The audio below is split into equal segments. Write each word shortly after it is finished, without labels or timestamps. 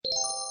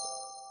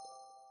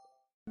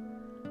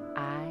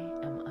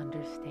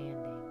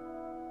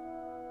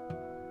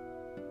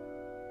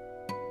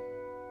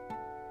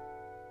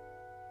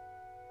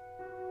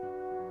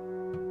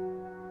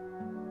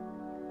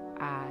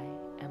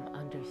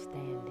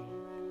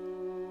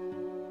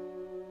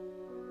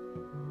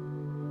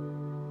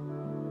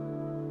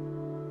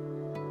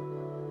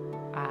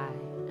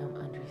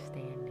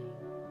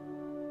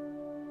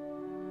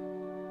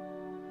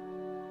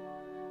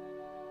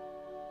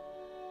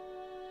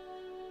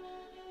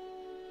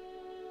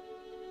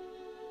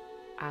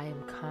I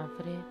am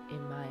confident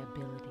in my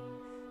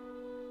abilities.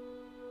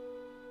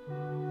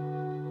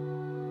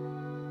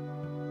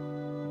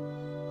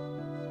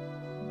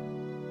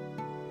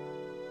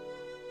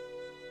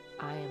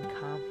 I am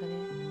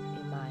confident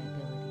in my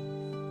abilities.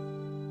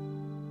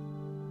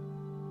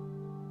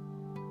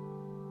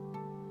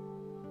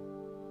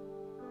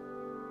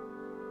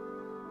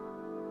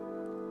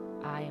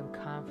 I am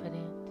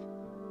confident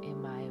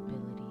in my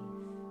abilities.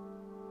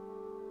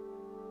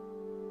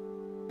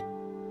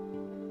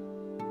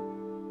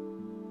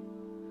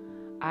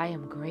 I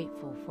am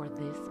grateful for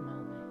this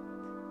moment.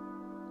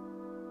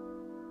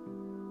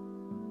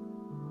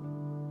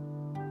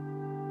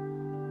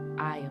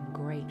 I am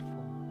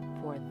grateful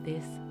for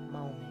this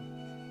moment.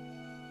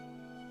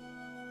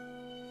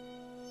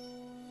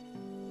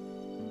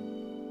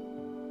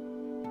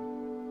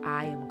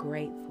 I am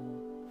grateful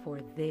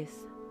for this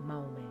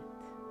moment.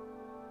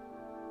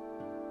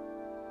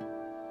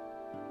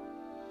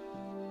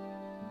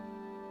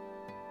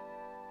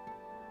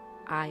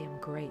 I am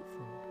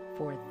grateful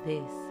for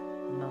this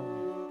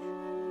moment.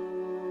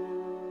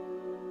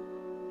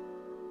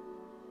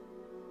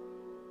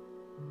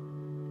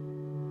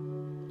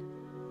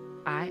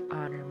 I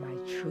honor my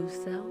true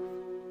self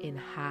in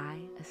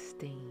high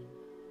esteem.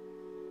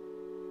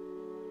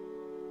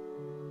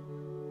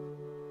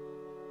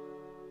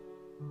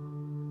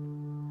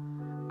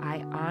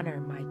 I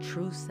honor my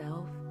true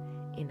self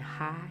in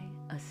high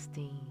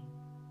esteem.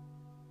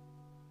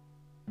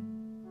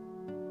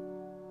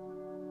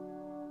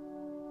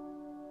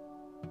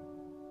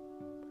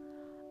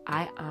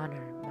 I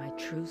honor my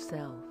true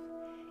self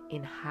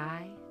in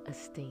high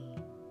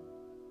esteem.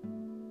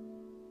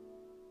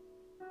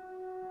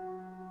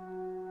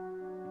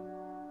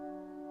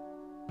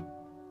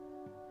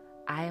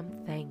 I am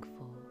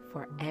thankful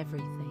for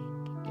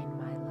everything in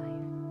my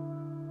life.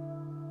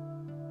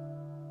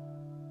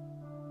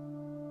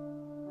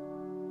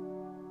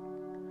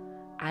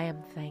 I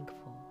am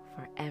thankful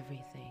for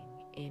everything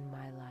in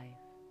my life.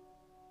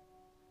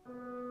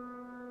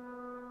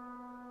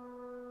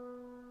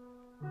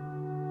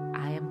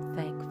 I am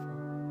thankful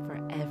for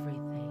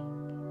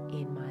everything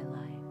in my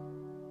life.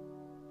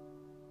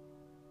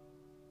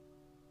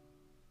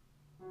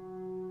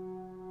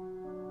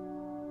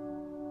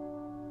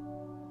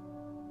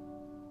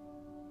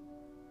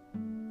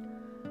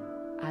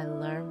 I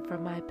learn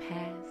from my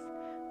past,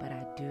 but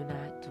I do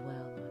not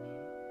dwell on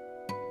it.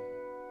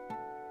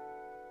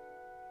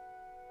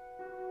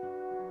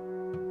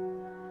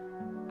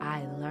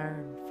 I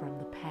learn from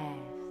the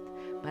past,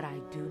 but I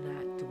do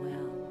not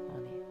dwell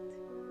on it.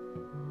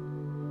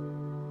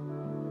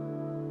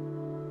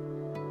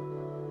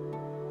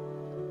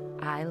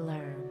 I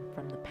learn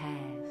from the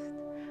past,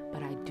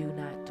 but I do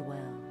not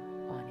dwell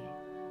on it.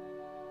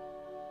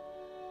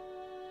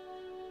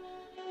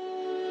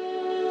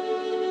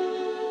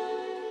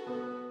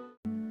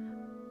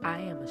 I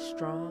am a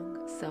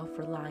strong,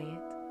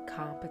 self-reliant,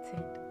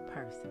 competent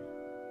person.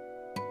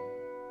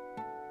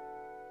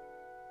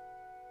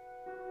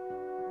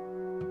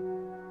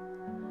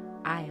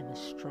 I am a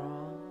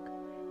strong,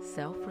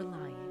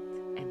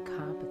 self-reliant, and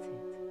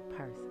competent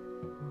person.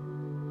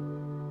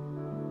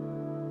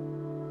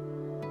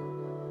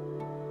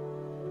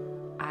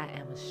 I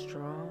am a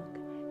strong,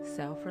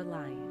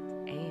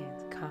 self-reliant,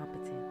 and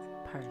competent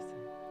person.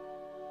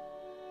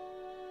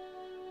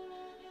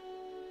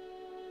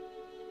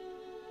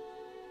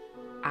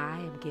 I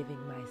am giving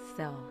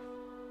myself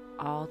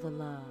all the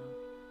love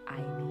I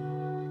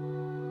need.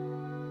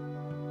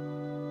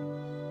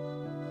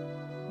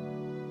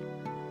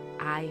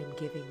 I am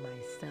giving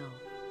myself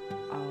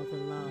all the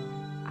love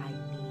I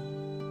need.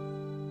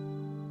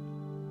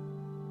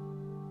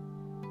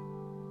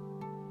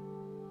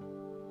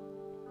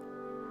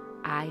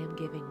 I am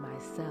giving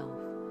myself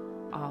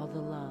all the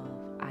love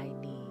I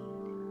need.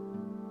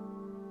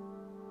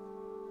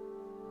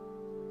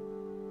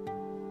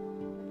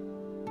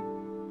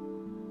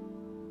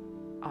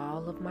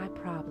 All of my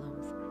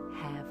problems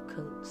have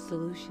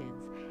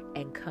solutions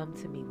and come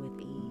to me with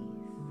ease.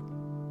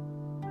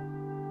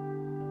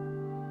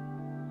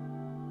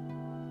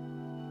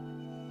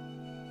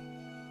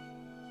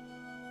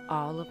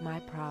 All of my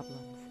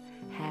problems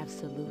have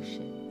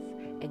solutions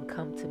and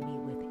come to me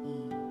with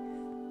ease.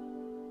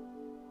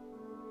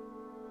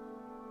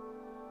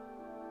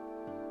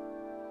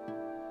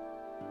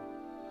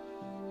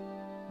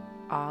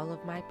 All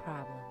of my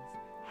problems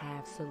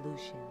have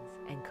solutions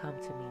and come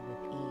to me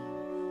with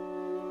ease.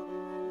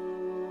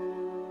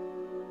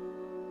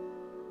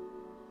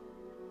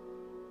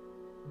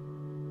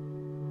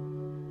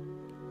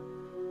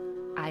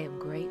 I am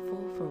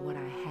grateful for what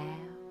I have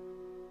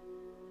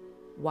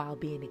while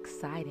being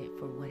excited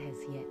for what has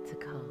yet to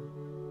come.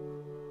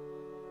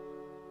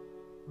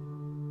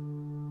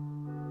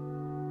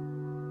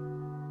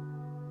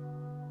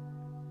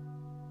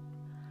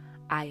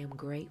 I am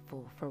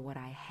grateful for what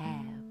I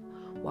have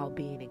while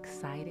being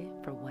excited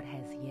for what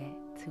has yet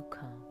to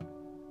come.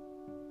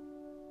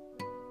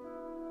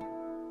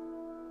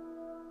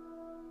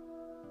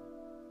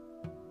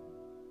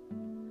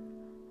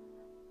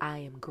 I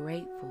am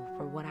grateful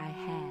for what I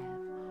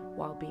have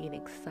while being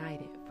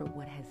excited for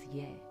what has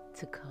yet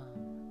to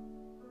come.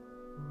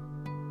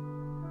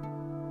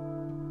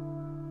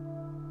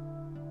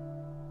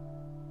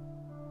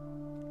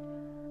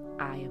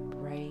 I am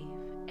brave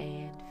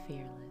and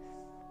fearless.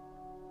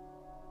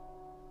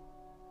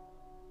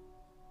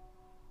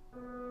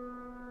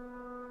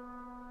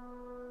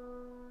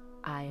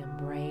 I am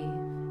brave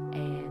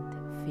and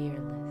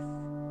fearless.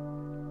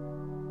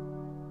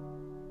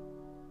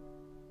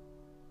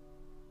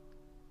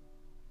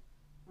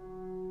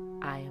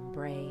 I am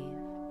brave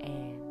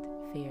and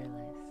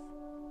fearless.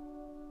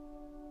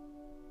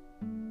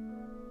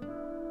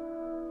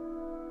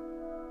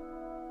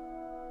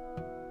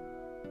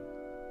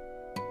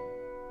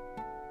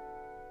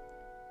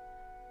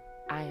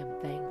 I am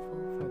thankful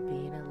for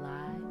being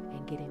alive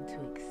and getting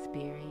to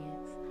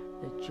experience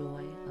the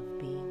joy of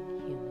being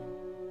human.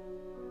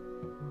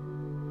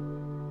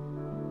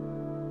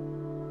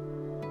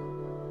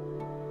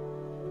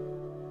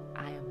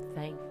 I am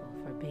thankful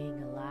for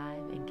being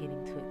alive and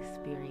getting to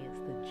experience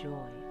the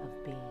joy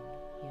of being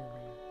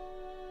human.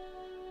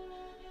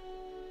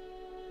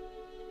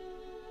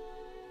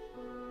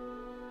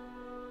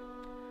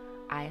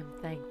 I am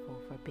thankful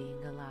for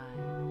being alive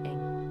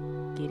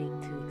and getting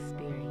to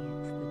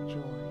experience the joy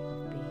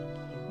of being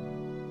human.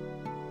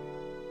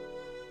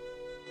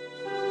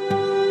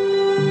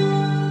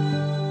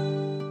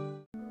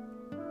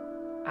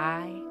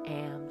 I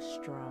am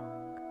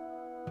strong.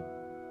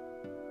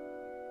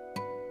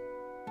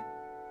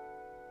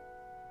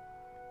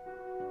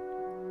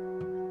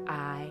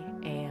 I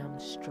am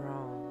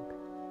strong.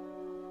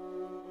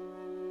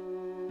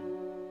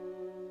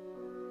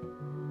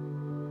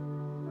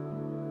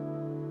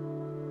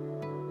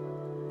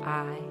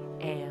 I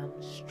am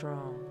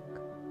strong.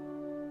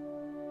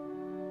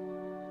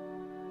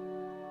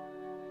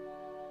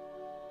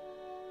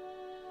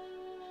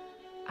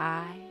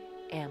 I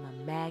am a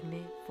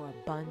magnet for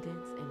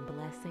abundance and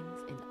blessings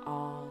in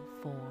all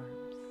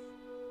forms.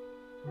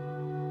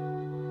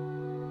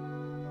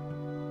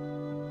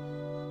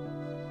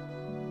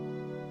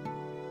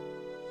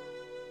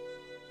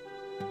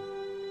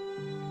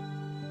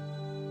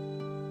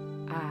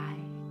 I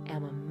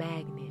am a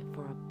magnet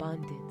for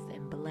abundance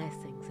and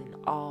blessings in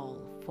all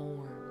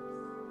forms.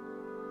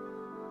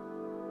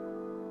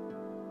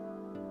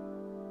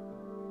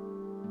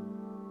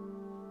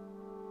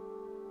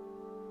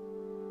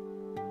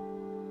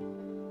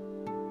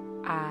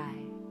 I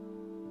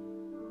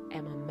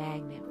am a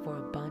magnet for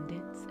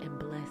abundance and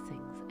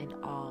blessings in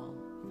all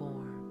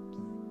forms.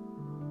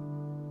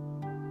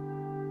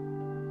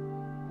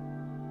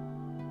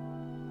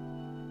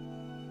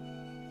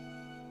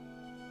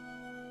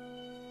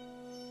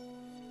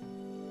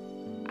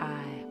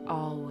 I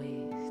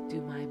always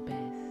do my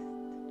best.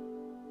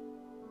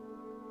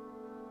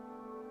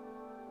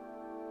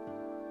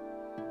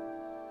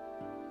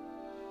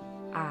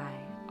 I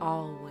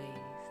always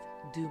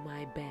do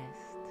my best.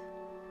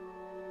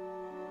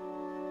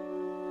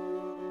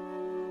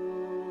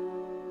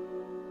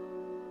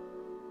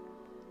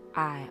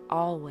 I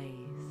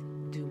always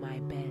do my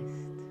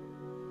best.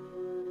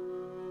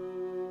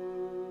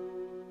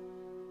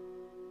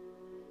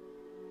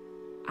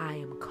 I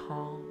am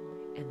calm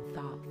and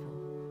thoughtful.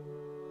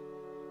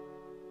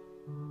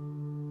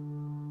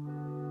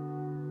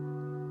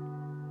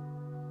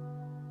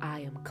 I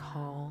am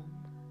calm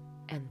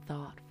and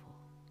thoughtful.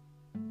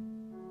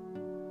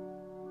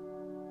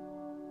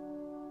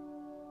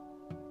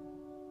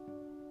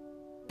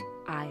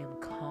 I am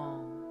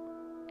calm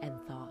and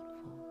thoughtful.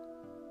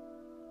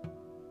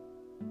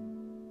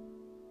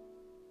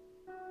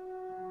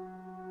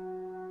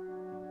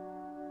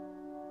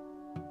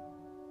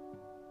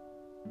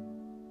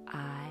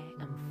 I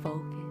am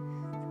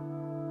focused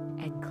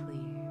and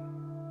clear.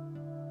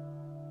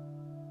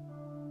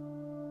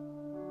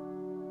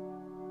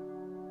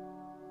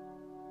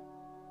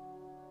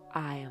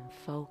 I am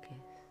focused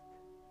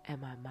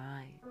and my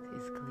mind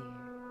is clear.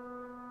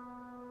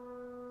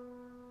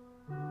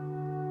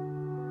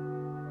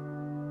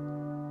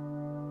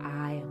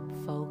 I am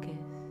focused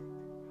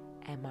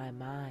and my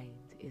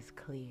mind is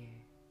clear.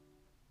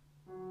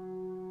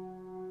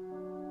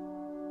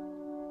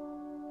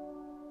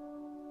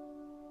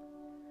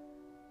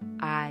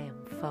 I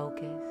am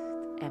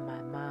focused and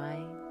my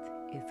mind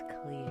is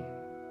clear.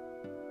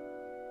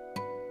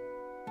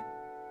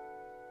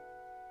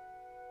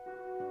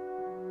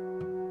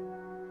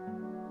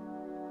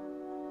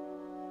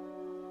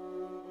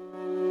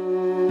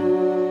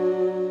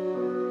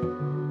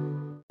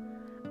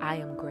 I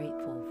am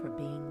grateful for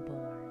being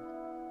born.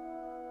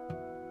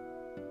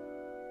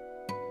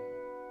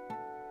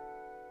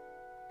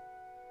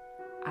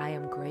 I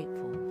am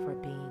grateful for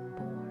being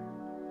born.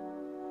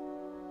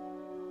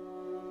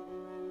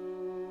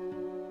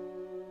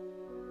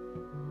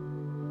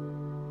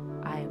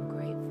 I am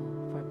grateful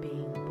for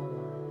being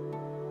born.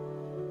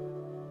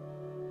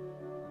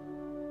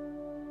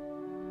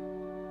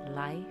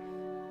 Life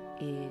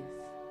is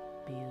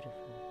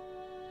beautiful.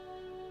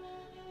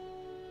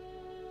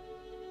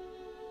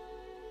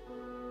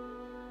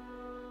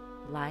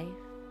 Life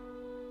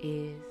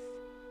is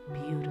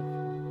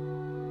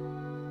beautiful.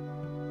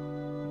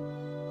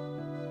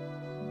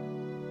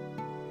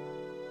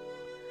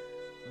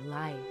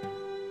 life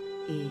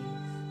is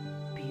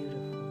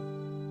beautiful.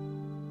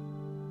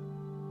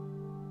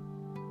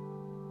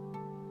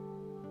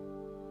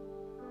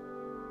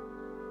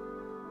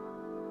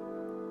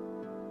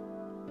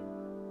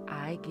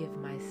 I give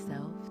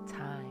myself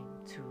time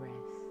to rest.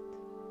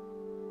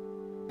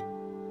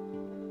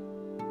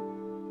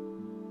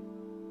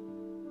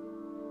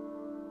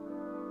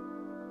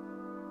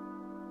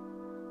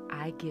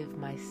 I give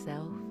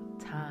myself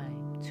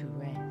time to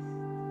rest.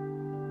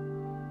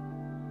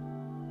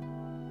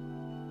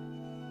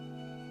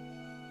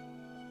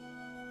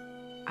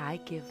 I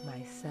give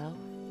myself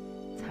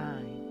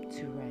time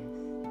to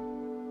rest.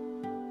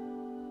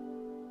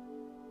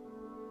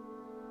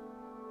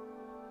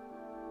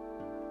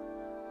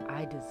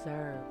 I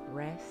deserve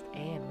rest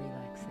and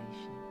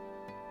relaxation.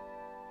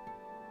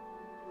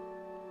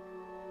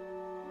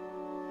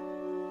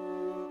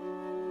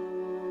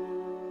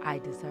 I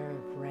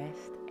deserve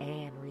rest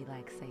and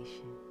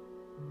relaxation.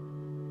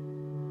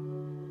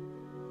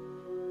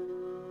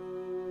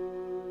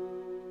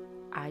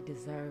 I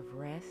deserve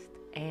rest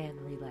and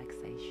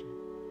relaxation.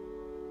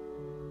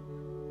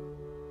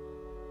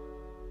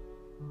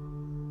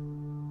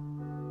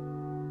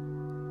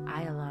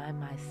 I align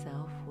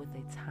myself with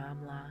a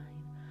timeline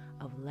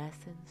of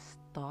lessons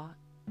taught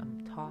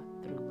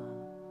through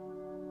love.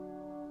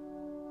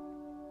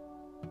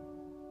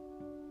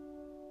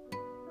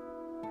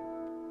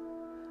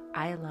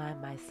 I align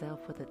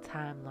myself with a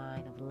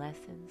timeline of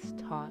lessons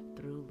taught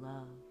through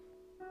love.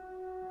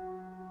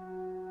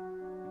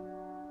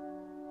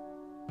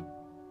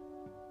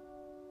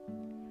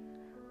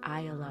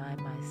 I align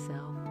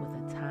myself with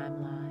a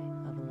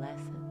timeline of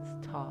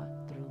lessons taught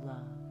through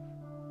love.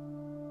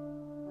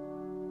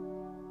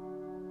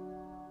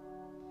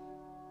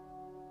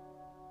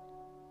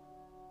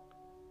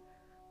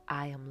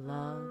 I am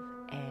love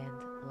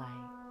and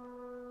light.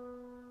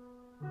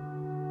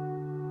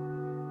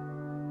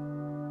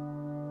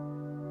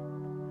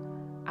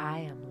 I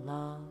am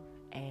love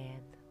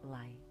and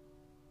light.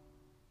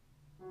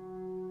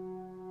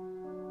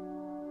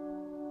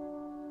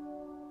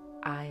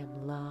 I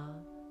am love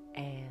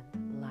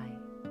and light.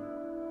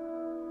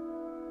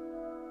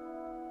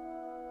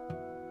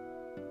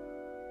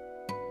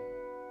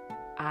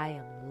 I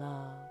am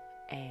love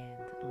and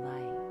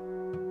light.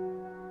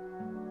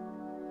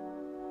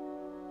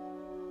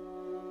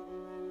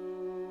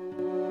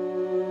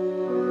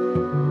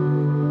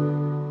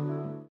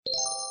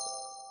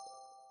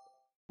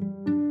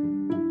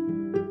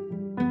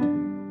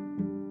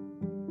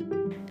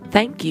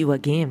 Thank you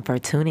again for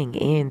tuning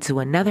in to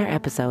another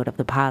episode of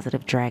the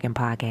Positive Dragon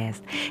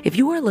Podcast. If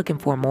you are looking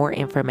for more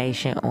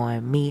information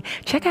on me,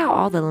 check out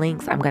all the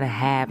links I'm going to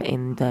have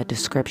in the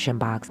description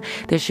box.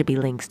 There should be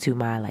links to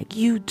my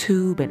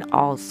YouTube and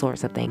all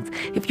sorts of things.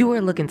 If you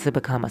are looking to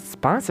become a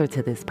sponsor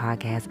to this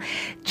podcast,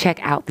 check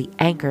out the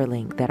Anchor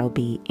link that'll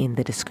be in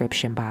the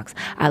description box.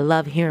 I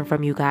love hearing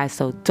from you guys,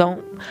 so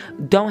don't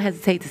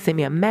hesitate to send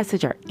me a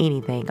message or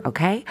anything,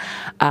 okay?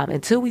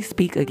 Until we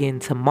speak again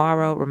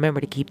tomorrow,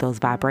 remember to keep those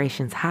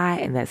vibrations high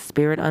and that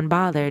spirit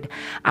unbothered.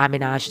 I'm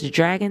Minaj the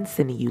Dragon,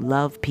 sending you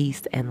love,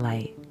 peace, and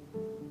light.